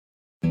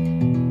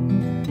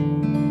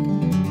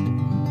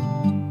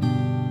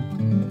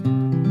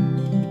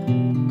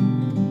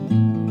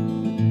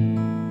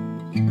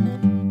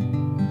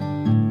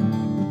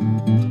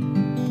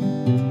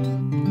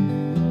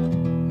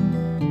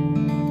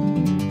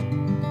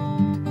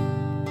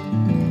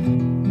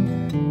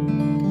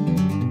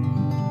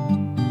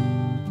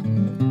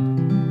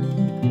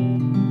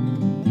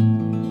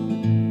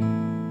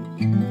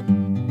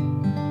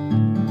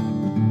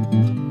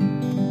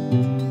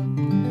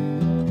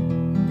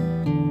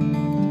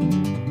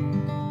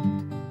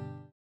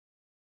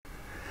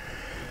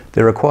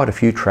There are quite a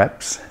few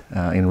traps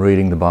in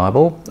reading the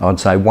Bible. I'd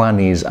say one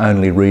is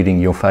only reading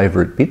your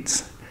favourite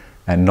bits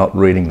and not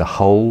reading the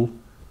whole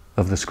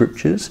of the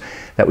scriptures.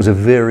 That was a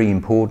very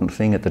important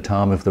thing at the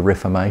time of the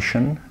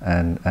Reformation,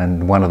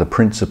 and one of the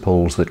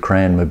principles that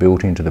Cranmer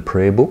built into the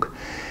prayer book,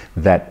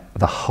 that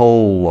the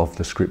whole of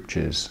the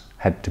scriptures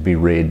had to be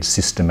read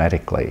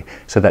systematically.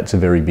 So that's a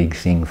very big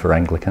thing for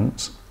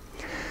Anglicans.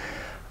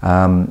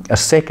 A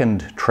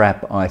second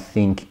trap, I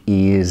think,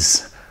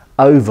 is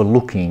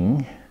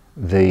overlooking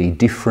the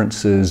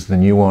differences, the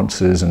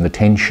nuances and the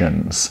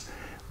tensions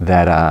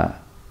that are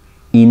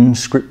in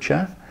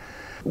Scripture.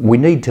 We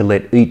need to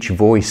let each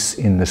voice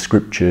in the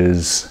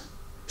Scriptures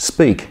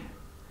speak,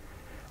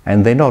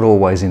 and they're not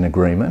always in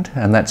agreement,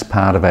 and that's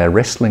part of our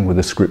wrestling with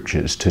the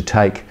Scriptures, to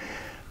take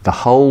the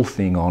whole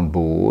thing on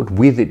board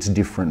with its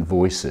different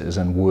voices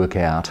and work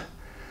out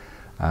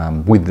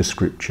with the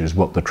Scriptures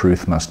what the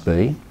truth must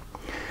be.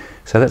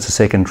 So that's a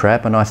second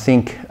trap, and I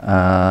think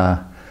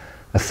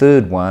a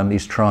third one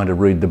is trying to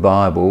read the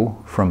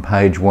Bible from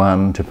page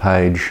 1 to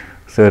page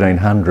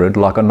 1300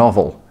 like a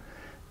novel.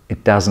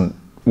 It doesn't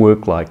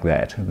work like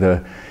that.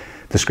 The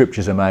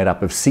scriptures are made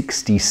up of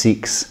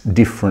 66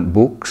 different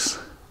books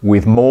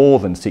with more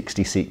than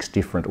 66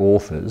 different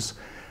authors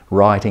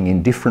writing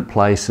in different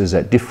places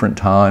at different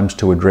times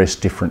to address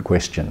different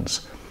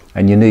questions.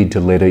 And you need to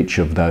let each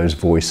of those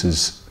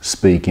voices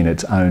speak in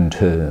its own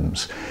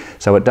terms.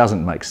 So it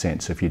doesn't make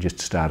sense if you just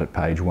start at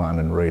page 1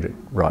 and read it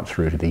right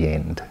through to the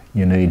end.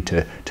 You need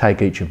to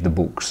take each of the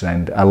books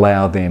and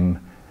allow them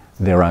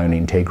their own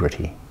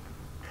integrity.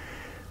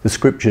 The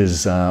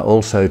scriptures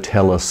also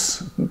tell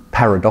us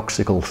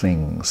paradoxical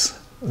things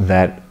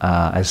that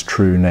are as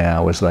true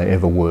now as they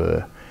ever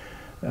were.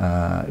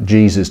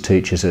 Jesus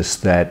teaches us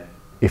that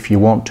if you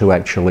want to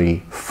actually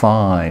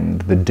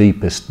find the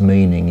deepest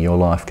meaning your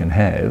life can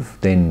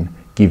have, then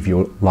give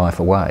your life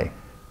away.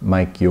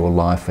 Make your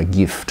life a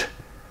gift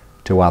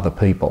to other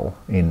people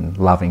in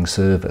loving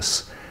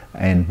service.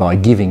 And by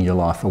giving your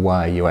life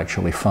away, you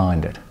actually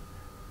find it.